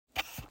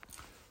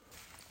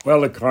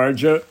Well, the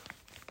Carja,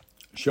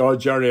 Shaw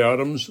Jerry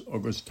Adams,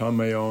 August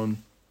Tamayon,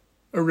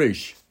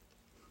 Arish,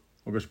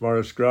 August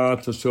Boris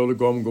Grat, the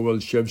Sologom Goel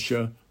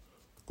Shivsha,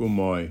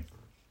 Gumoi.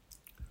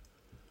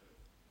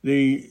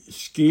 The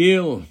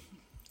scale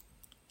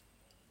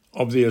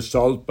of the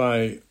assault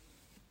by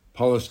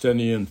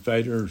Palestinian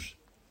fighters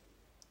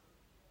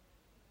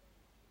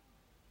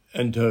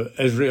into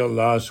Israel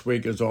last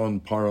week is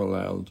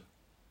unparalleled,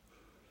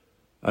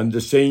 and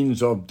the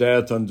scenes of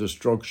death and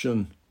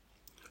destruction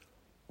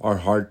are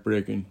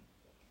heartbreaking.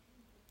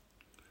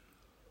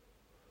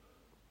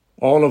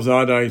 All of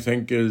that, I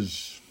think,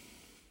 is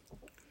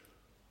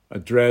a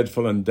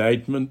dreadful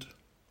indictment,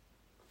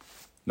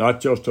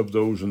 not just of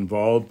those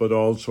involved, but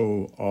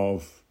also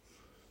of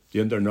the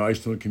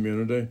international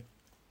community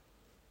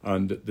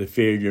and the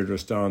failure to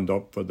stand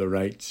up for the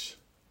rights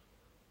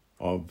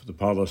of the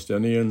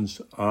Palestinians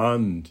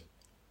and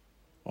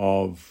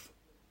of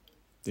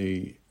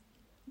the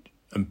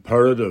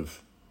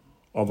imperative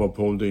of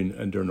upholding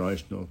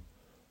international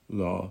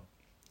law.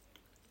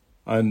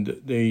 And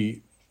the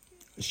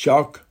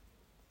shock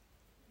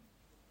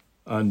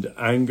and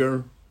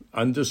anger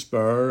and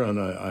despair, and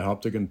I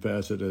have to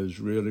confess it is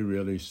really,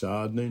 really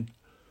saddening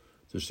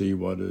to see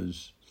what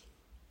is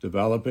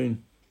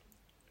developing,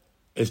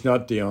 is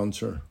not the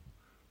answer.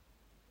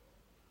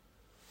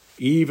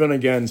 Even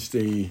against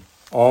the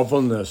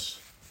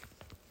awfulness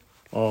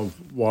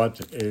of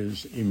what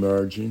is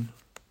emerging,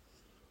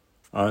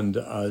 and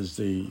as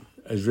the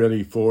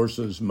Israeli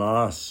forces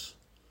mass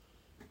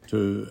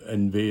to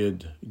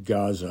invade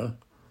Gaza,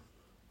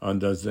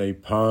 and as they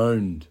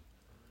pound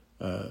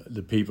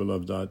the people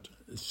of that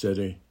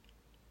city,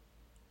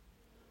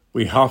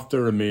 we have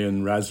to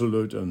remain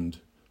resolute and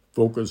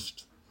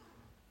focused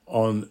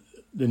on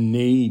the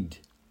need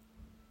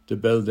to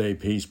build a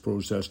peace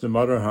process, no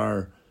matter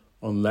how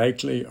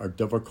unlikely or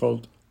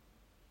difficult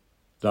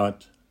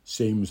that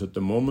seems at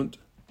the moment.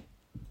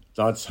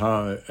 That's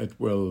how it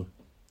will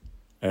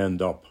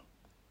end up.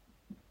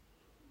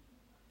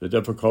 The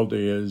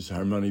difficulty is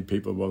how many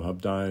people will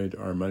have died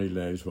or many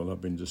lives will have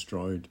been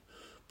destroyed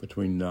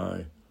between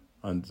now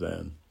and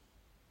then.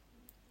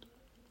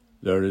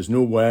 There is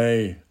no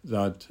way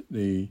that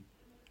the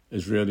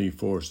Israeli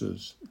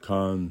forces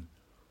can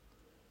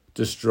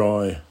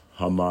destroy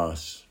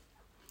Hamas.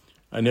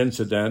 And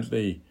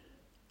incidentally,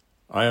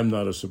 I am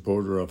not a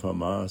supporter of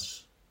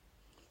Hamas,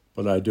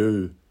 but I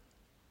do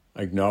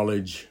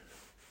acknowledge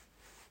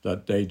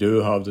that they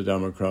do have the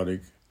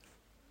democratic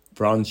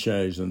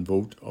franchise and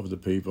vote of the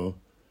people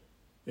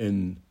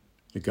in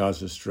the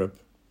Gaza Strip.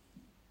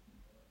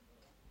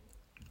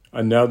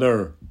 And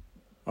neither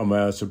am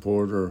I a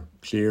supporter,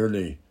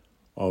 clearly,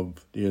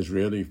 of the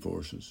Israeli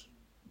forces.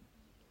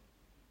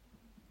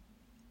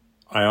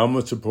 I am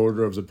a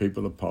supporter of the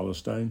people of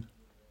Palestine,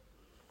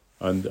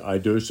 and I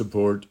do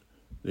support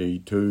the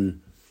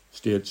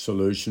two-state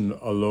solution,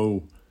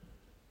 although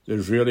the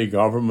Israeli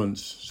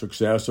governments,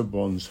 successive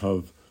ones,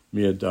 have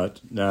made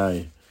that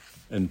nigh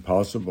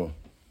impossible.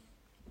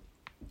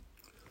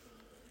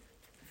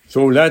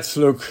 So let's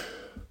look,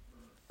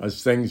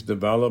 as things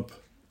develop,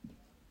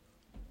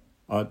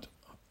 at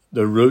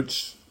the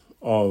roots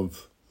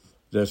of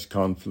this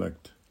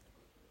conflict.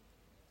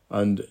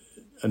 And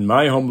in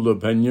my humble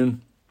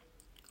opinion,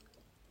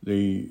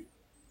 the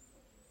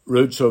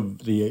roots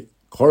of the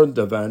current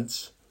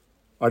events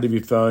are to be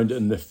found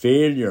in the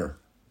failure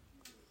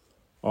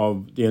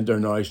of the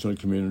international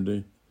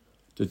community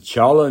to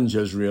challenge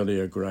Israeli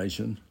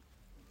aggression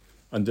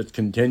and to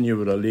continue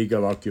with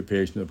illegal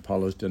occupation of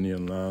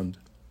Palestinian land,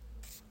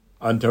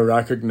 and to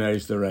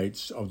recognise the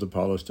rights of the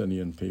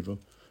Palestinian people.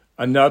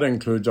 And that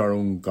includes our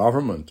own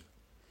government,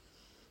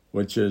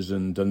 which is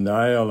in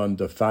denial and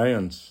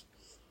defiance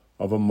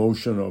of a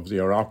motion of the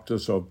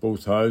Oireachtas of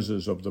both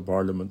houses of the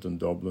Parliament in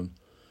Dublin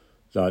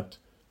that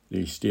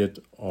the state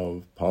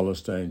of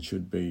Palestine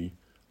should be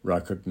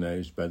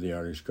recognised by the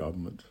Irish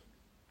government.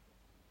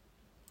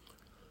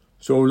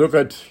 So look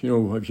at,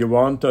 if you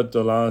want, at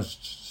the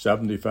last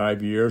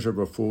 75 years or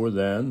before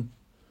then,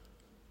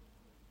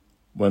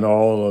 when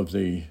all of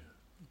the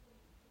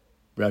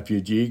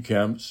refugee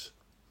camps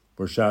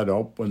were set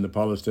up, when the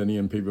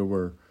Palestinian people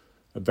were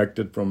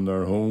evicted from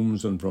their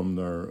homes and from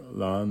their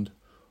land,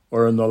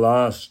 or in the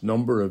last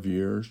number of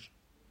years,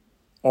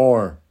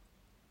 or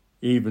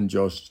even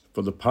just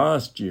for the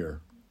past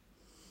year,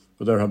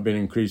 where there have been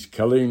increased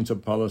killings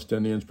of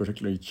Palestinians,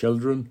 particularly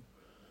children,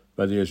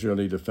 by the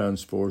Israeli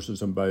Defence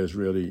Forces and by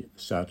Israeli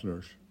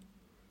settlers.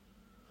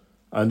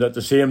 And at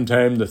the same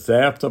time, the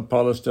theft of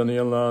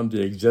Palestinian land,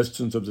 the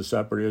existence of the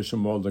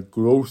separation wall, the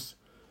growth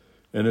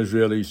in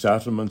Israeli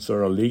settlements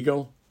are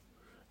illegal,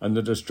 and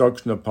the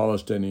destruction of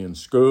Palestinian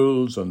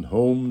schools and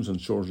homes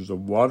and sources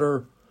of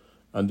water,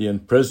 and the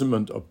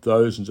imprisonment of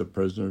thousands of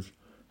prisoners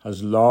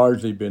has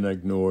largely been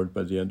ignored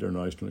by the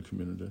international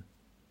community.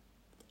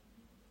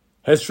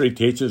 History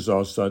teaches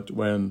us that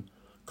when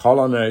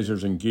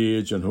colonisers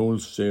engage in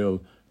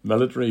wholesale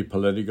military,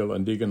 political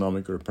and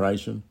economic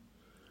repression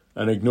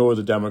and ignore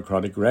the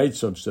democratic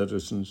rights of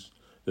citizens,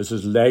 this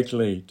is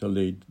likely to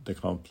lead to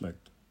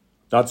conflict.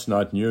 That's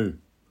not new.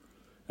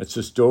 It's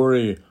a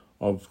story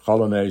of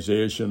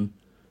colonization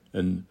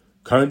in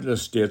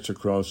countless states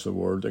across the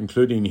world,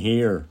 including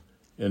here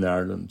in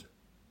Ireland.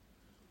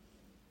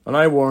 And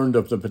I warned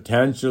of the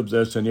potential of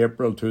this in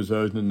April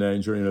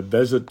 2009 during a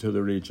visit to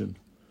the region.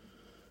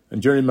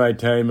 And during my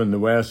time in the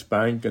West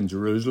Bank and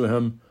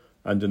Jerusalem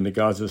and in the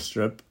Gaza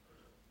Strip,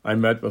 I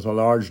met with a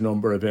large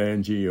number of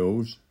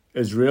NGOs,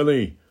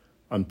 Israeli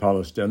and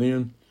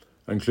Palestinian,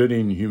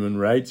 including human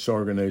rights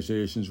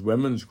organisations,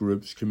 women's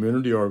groups,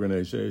 community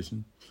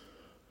organisations,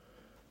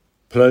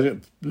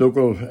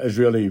 local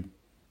Israeli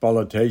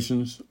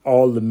politicians,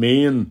 all the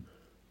main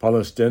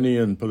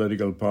Palestinian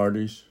political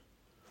parties.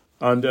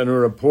 And in a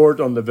report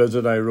on the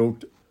visit, I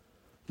wrote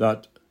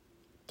that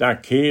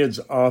decades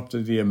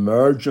after the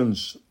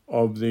emergence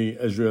of the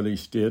Israeli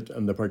state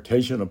and the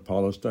partition of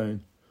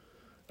Palestine,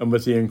 and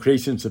with the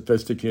increasing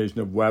sophistication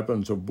of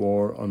weapons of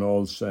war on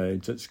all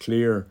sides, it's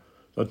clear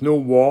that no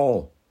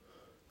wall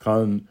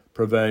can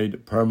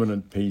provide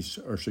permanent peace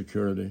or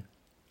security.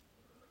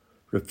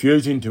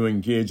 Refusing to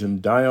engage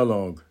in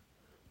dialogue,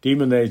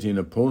 demonising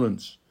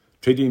opponents,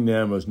 treating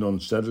them as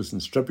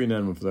non-citizens, stripping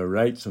them of their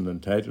rights and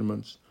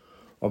entitlements,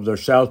 of their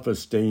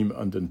self-esteem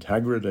and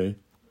integrity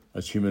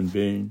as human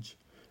beings,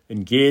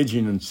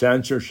 engaging in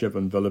censorship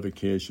and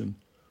vilification,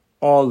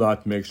 all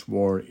that makes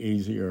war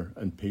easier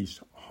and peace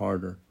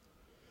harder.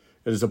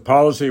 It is a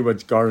policy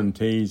which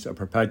guarantees a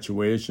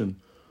perpetuation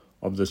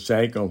of the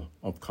cycle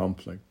of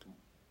conflict.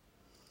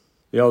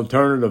 The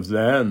alternative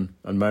then,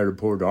 and my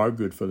report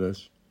argued for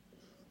this,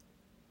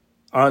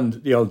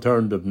 and the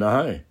alternative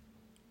now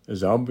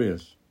is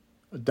obvious.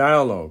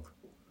 Dialogue,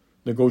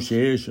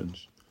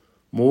 negotiations,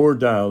 more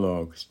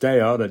dialogue,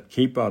 stay at it,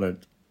 keep at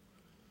it.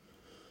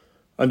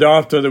 And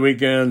after the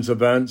weekend's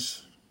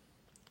events,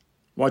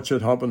 what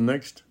should happen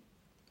next?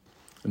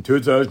 In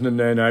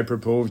 2009, I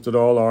proposed that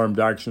all armed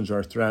actions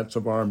or threats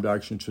of armed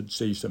action should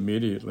cease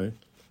immediately,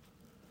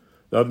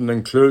 that an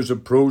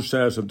inclusive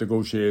process of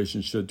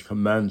negotiation should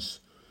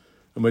commence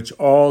in which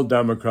all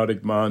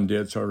democratic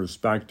mandates are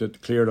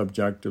respected, clear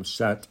objectives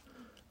set,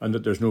 and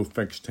that there's no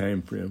fixed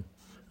time frame,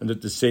 and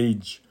that the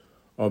siege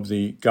of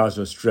the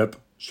Gaza Strip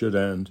should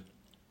end,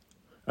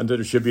 and that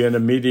there should be an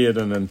immediate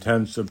and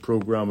intensive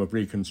programme of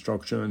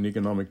reconstruction and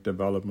economic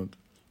development.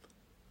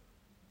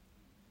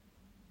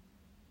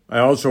 I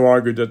also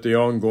argued that the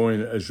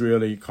ongoing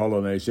Israeli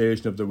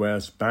colonisation of the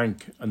West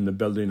Bank and the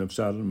building of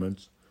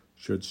settlements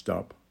should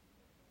stop.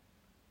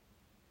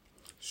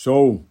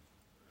 So,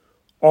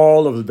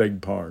 all of the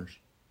big powers,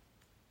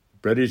 the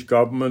British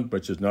government,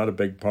 which is not a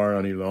big power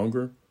any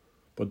longer,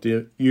 but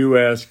the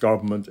US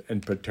government in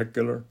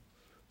particular,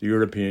 the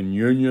European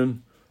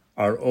Union,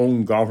 our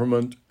own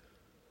government,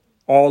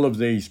 all of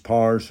these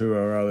powers who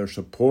are either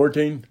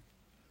supporting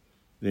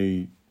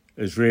the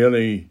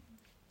Israeli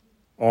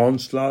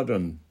onslaught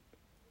and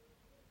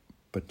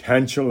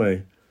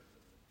potentially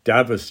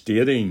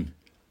devastating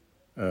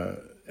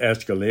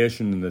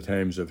escalation in the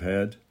times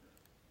ahead,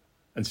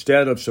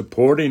 instead of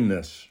supporting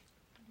this,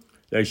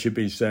 they should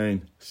be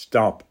saying,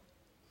 stop,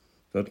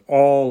 that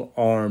all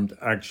armed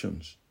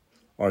actions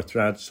or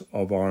threats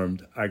of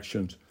armed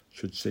actions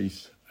should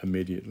cease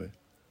immediately.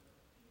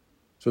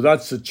 So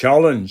that's the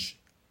challenge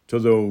to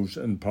those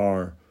in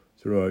power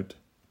throughout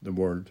the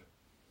world.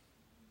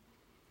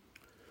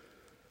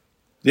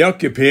 The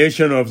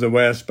occupation of the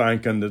West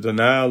Bank and the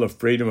denial of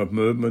freedom of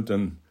movement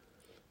in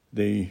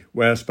the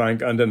West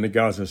Bank and in the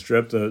Gaza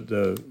Strip,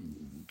 the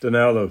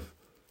denial of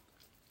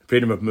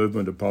freedom of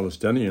movement of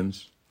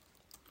Palestinians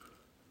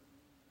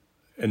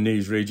in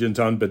these regions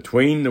and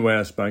between the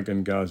West Bank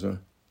and Gaza,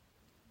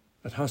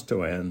 it has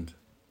to end.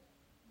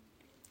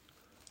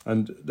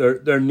 And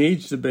there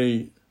needs to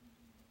be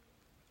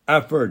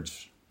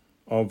efforts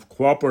of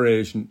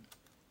cooperation,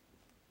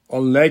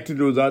 unlikely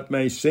though that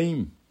may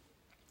seem,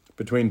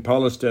 between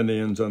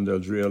Palestinians and the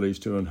Israelis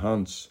to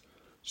enhance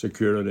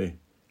security.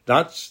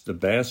 That's the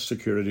best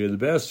security. The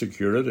best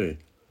security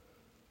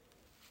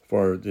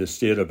for the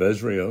state of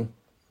Israel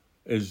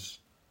is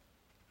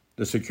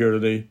the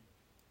security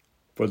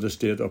for the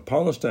state of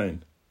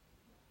Palestine.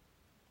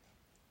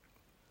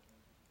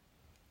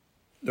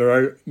 There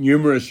are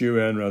numerous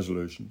UN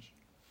resolutions.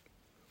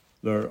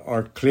 There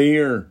are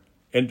clear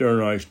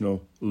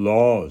international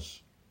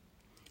laws.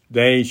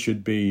 They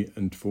should be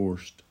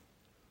enforced.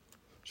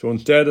 So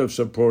instead of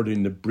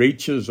supporting the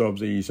breaches of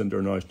these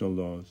international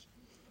laws,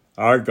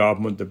 our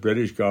government, the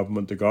British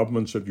government, the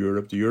governments of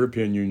Europe, the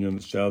European Union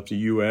itself, the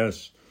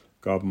US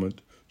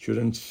government should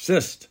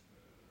insist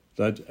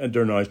that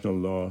international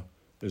law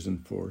is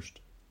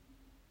enforced.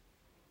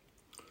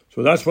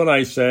 So that's what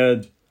I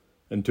said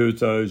in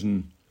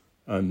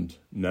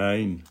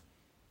 2009.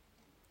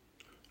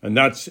 And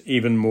that's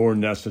even more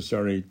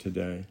necessary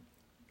today.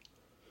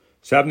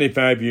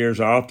 75 years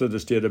after the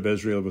State of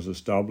Israel was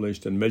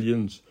established and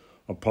millions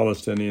of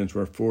Palestinians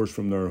were forced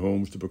from their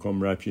homes to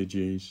become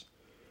refugees,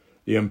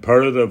 the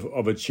imperative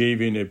of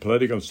achieving a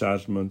political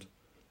settlement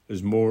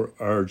is more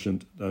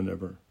urgent than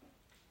ever.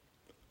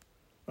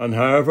 And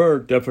however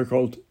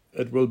difficult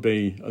it will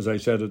be, as I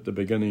said at the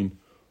beginning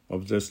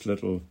of this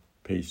little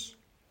piece,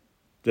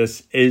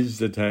 This is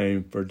the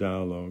time for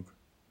dialogue.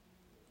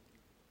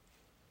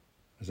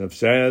 As I've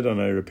said,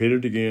 and I repeat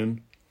it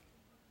again,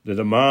 the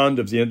demand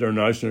of the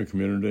international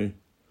community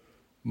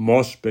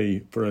must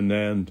be for an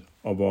end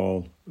of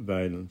all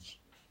violence.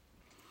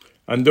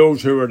 And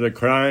those who are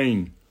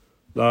decrying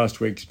last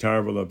week's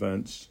terrible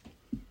events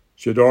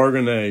should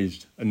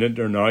organise an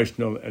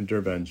international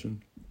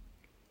intervention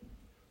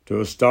to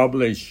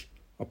establish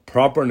a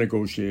proper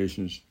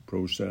negotiations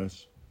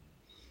process.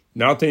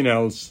 Nothing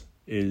else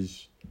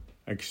is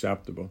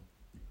acceptable.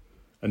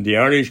 And the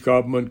Irish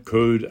government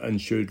could and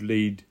should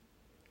lead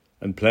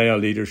and play a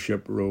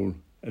leadership role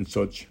in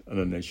such an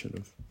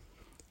initiative.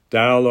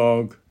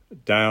 Dialogue,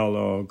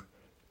 dialogue,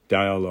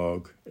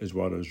 dialogue is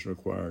what is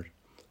required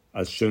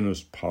as soon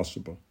as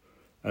possible.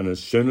 And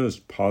as soon as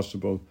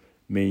possible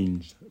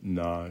means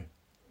now.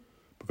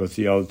 Because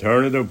the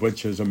alternative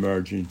which is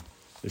emerging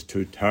is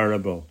too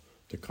terrible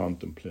to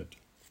contemplate.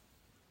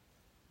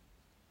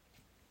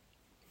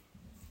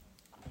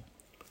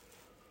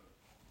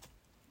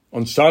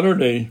 On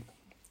Saturday,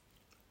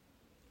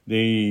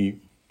 the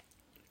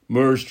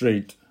Moore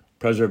Street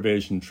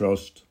Preservation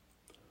Trust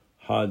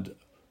had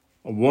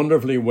a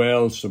wonderfully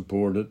well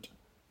supported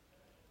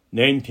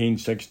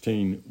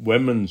 1916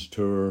 women's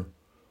tour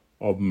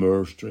of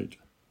Moore Street.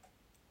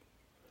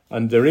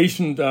 And the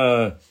recent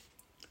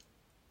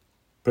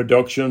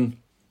production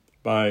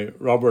by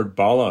Robert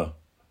Ballagh,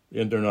 the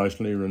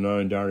internationally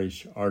renowned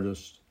Irish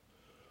artist,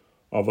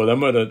 of a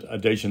limited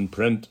edition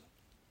print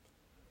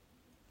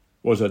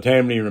was a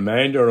timely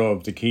reminder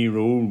of the key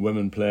role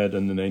women played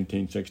in the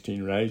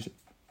 1916 Rising.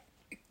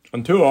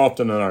 And too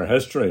often in our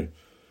history,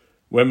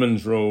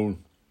 women's role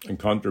and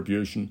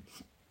contribution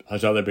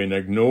has either been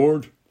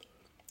ignored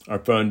or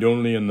found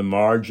only in the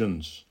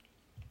margins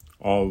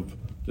of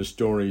the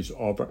stories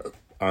of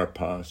our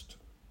past.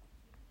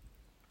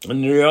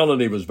 And the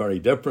reality was very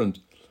different.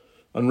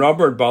 And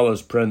Robert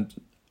Ballagh's print,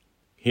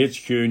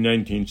 HQ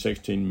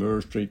 1916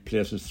 Moore Street,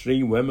 places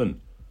three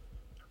women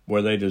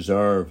where they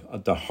deserve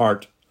at the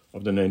heart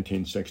of the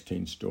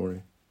 1916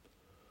 story.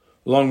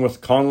 Along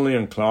with Connolly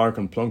and Clark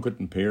and Plunkett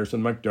and Pearce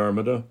and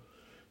McDermott,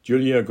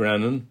 Julia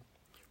Grennan,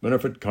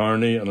 Winifred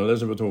Carney and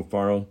Elizabeth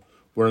O'Farrell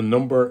were in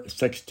number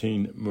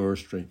 16 Moore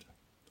Street.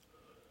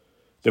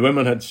 The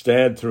women had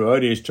stayed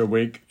throughout Easter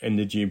week in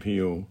the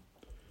GPO.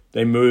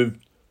 They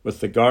moved with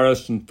the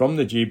garrison from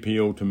the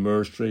GPO to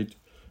Moore Street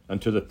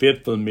and to the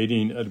fateful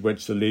meeting at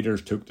which the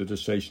leaders took the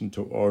decision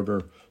to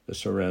order the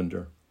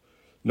surrender.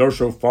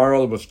 Nurse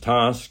O'Farrell was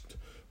tasked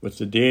with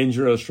the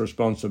dangerous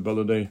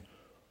responsibility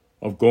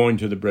of going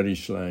to the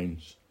British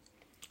lines.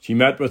 She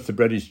met with the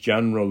British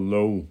General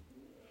Lowe.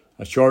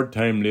 A short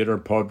time later,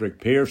 Padraig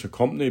Pearse,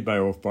 accompanied by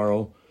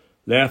O'Farrell,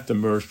 left the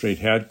Moore Street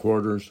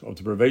headquarters of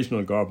the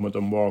Provisional Government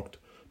and walked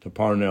to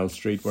Parnell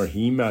Street, where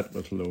he met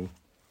with Lowe.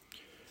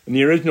 In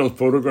the original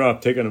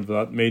photograph taken of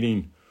that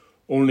meeting,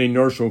 only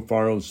Nurse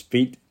O'Farrell's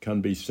feet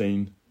can be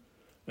seen,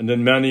 and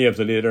in many of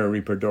the later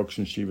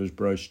reproductions she was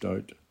brushed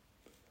out.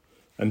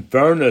 In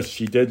fairness,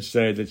 she did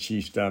say that she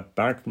stepped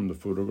back from the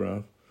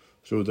photograph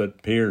so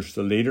that Pearse,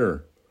 the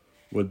leader,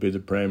 would be the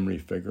primary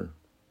figure.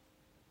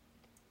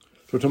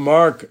 So to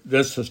mark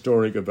this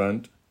historic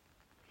event,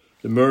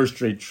 the Moore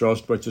Street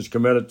Trust, which is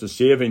committed to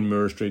saving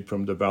Moore Street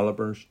from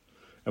developers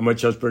and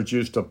which has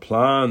produced a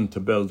plan to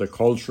build a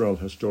cultural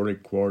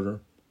historic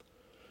quarter,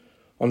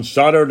 on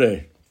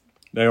Saturday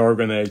they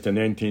organised a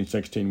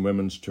 1916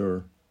 women's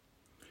tour,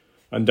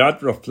 and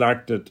that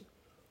reflected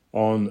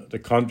on the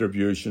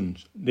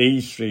contributions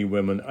these three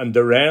women and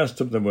the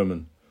rest of the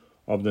women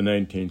of the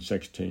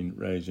 1916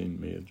 Rising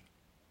made.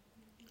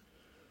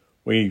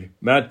 We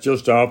met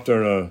just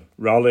after a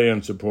rally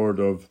in support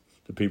of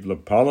the people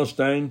of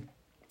Palestine,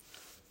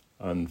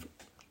 and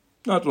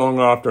not long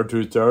after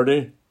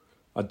 2:30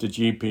 at the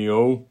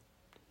GPO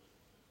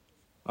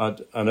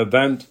at an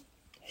event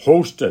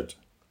hosted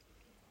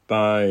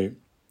by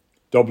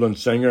Dublin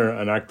singer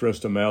and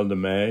actress Imelda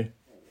May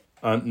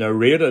and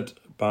narrated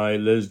by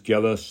Liz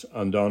Gillis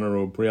and Donna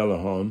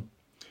O'Brien,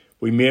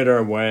 we made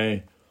our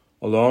way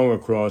along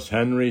across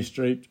Henry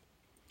Street,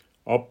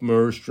 up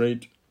Moore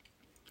Street,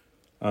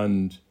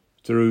 and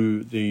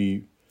through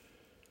the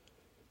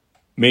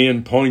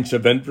main points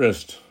of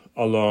interest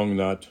along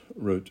that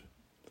route.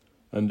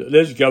 And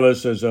Liz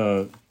Gillis is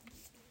a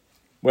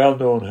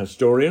well-known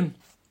historian,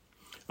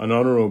 and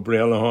Donna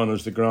O'Brien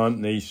is the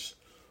grandniece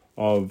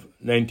of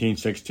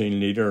 1916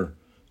 leader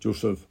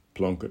Joseph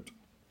Plunkett.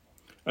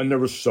 And there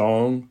was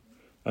song,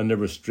 and there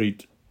was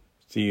street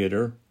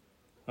theatre,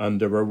 and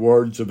there were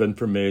words of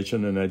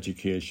information and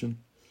education,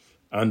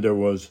 and there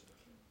was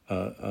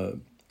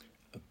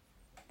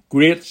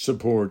great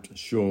support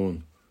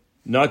shown,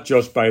 not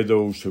just by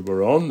those who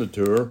were on the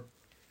tour,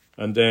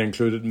 and they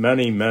included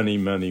many, many,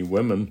 many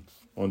women,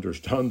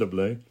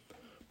 understandably,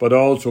 but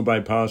also by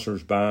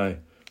passers-by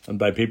and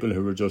by people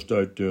who were just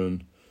out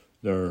doing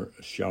their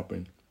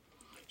shopping.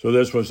 So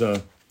this was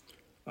a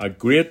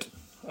great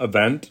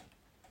event.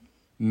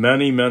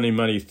 Many, many,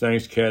 many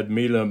thanks, Ced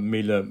Mila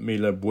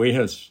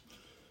Buehas,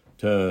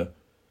 to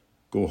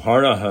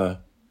Goharaha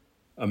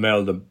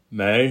Imelda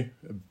May,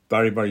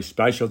 very, very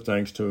special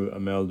thanks to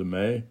Imelda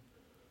May,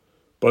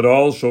 but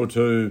also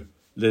to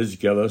Liz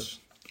Gillis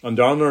and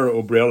Honor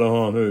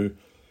O'Brien, who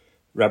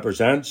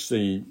represents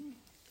the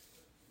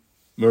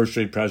Moore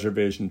Street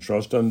Preservation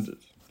Trust, and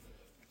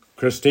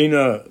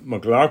Christina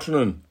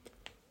McLaughlin,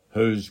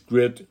 whose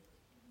great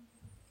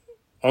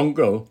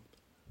uncle,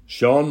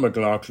 Sean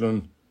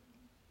McLaughlin,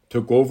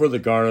 took over the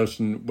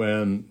garrison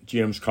when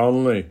James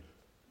Connolly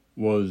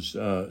was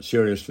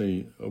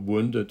seriously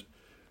wounded.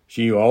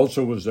 She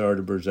also was there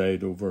to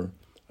preside over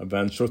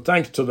events. So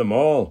thanks to them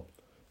all,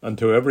 and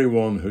to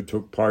everyone who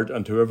took part,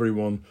 and to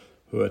everyone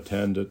who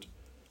attended.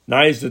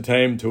 Now's the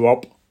time to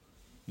up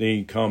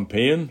the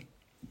campaign.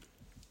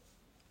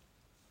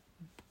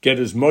 Get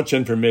as much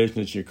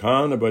information as you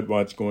can about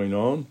what's going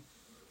on.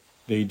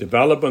 The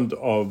development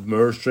of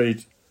Moore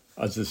Street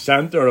as the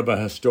centre of a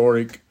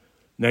historic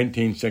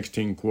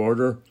 1916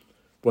 quarter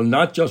will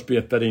not just be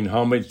a fitting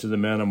homage to the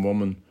men and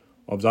women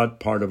of that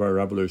part of our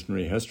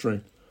revolutionary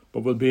history,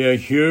 but will be a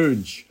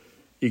huge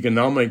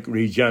economic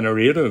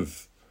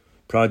regenerative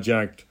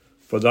project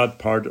for that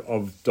part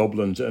of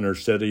Dublin's inner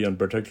city, and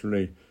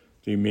particularly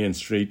the main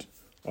street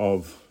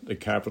of the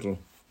capital.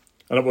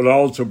 And it will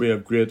also be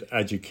of great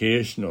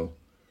educational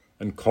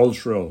and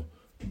cultural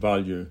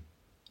value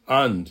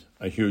and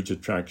a huge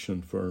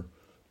attraction for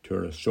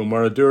tourists. So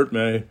mar dúirt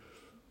mé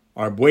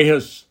ar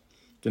buíochas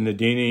den na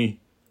daoine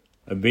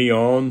a bhí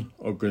ann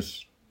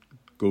agus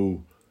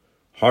go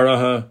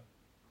háirithe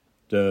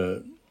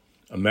de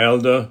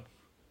Imelda,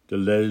 de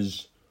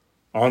Liz,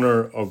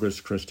 Honor agus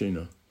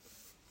Christina.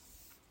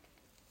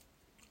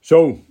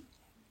 So,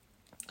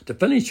 to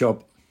finish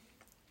up,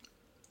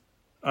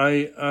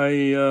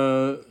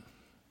 I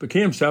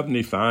became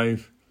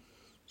 75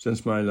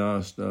 since my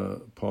last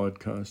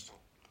podcast.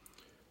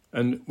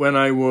 And when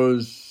I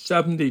was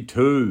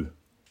 72,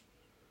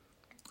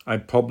 I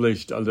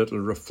published a little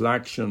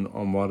reflection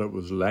on what it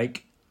was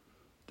like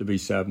to be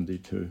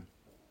 72.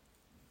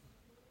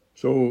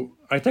 So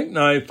I think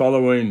now,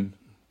 following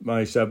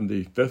my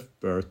 75th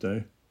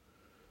birthday,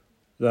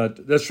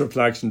 that this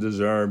reflection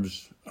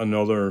deserves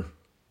another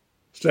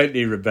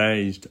slightly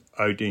revised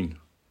outing.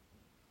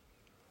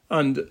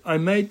 And I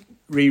might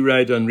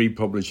rewrite and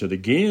republish it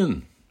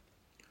again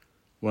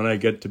when I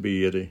get to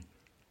be 80.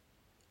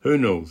 Who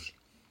knows?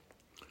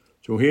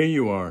 So here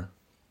you are.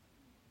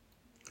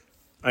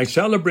 I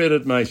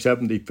celebrated my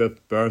 75th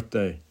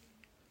birthday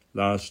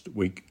last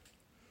week.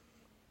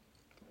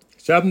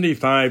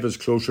 75 is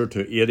closer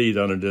to 80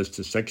 than it is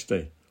to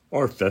 60,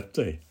 or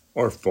 50,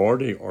 or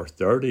 40, or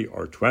 30,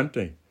 or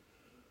 20.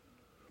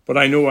 But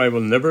I know I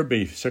will never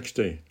be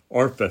 60,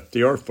 or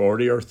 50, or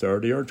 40, or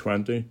 30, or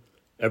 20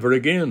 ever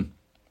again.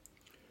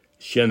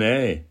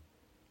 Shinné,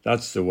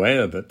 that's the way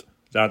of it.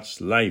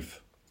 That's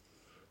life.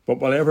 But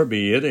will I ever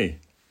be 80?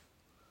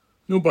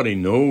 Nobody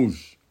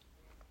knows.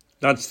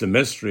 That's the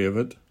mystery of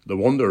it, the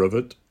wonder of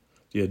it,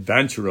 the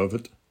adventure of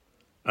it,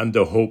 and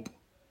the hope.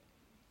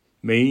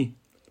 Me,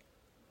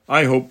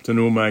 I hope to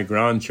know my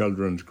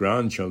grandchildren's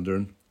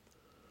grandchildren,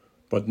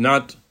 but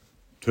not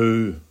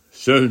too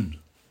soon,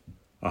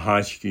 a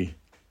hashki.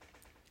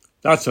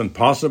 That's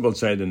impossible,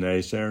 say the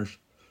naysayers.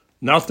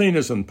 Nothing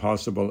is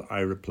impossible, I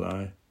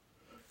reply,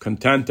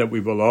 content that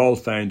we will all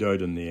find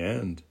out in the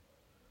end.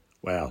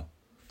 Well,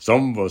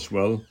 some of us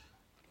will.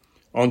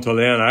 Until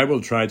then, I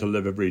will try to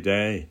live every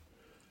day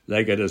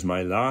like it is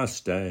my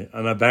last day,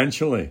 and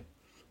eventually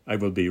I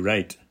will be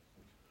right.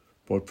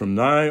 But from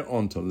now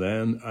until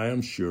then, I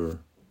am sure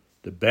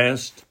the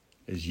best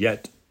is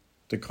yet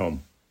to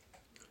come.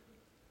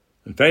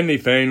 And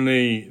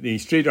finally, the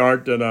street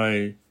art that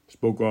I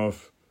spoke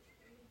of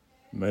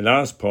in my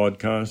last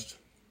podcast,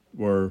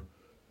 where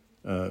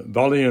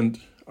valiant,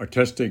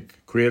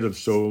 artistic, creative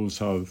souls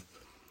have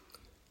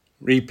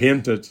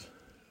repainted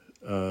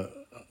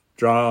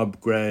drab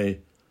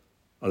grey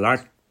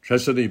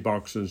electricity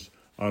boxes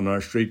on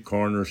our street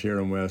corners here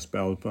in West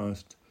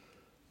Belfast.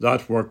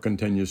 That work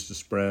continues to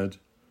spread,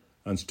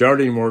 and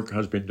starting work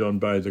has been done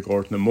by the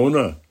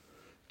Gortnamona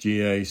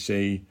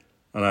GAC,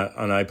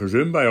 and I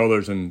presume by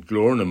others in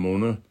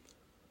Glornamona,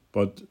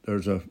 but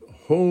there's a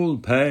whole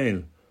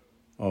pile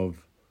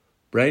of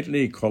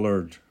brightly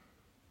coloured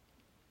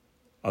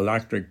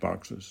electric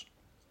boxes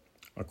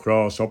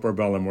across Upper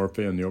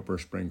Ballymurphy and the Upper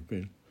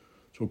Springfield.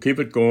 So keep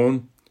it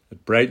going.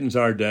 It brightens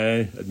our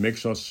day, it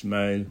makes us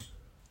smile,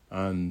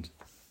 and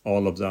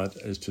all of that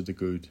is to the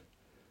good.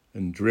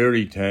 In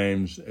dreary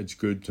times, it's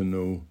good to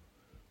know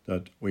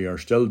that we are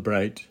still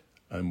bright,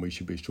 and we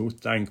should be so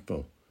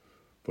thankful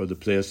for the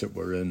place that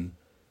we're in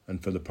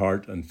and for the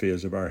part and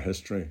phase of our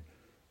history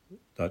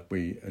that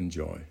we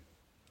enjoy.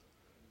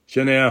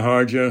 Shinné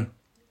Harja,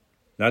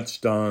 let's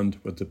stand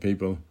with the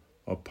people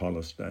of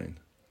Palestine.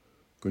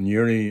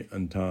 Gunuri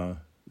and ta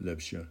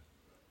libsha,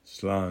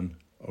 slan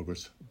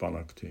agus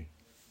banachti.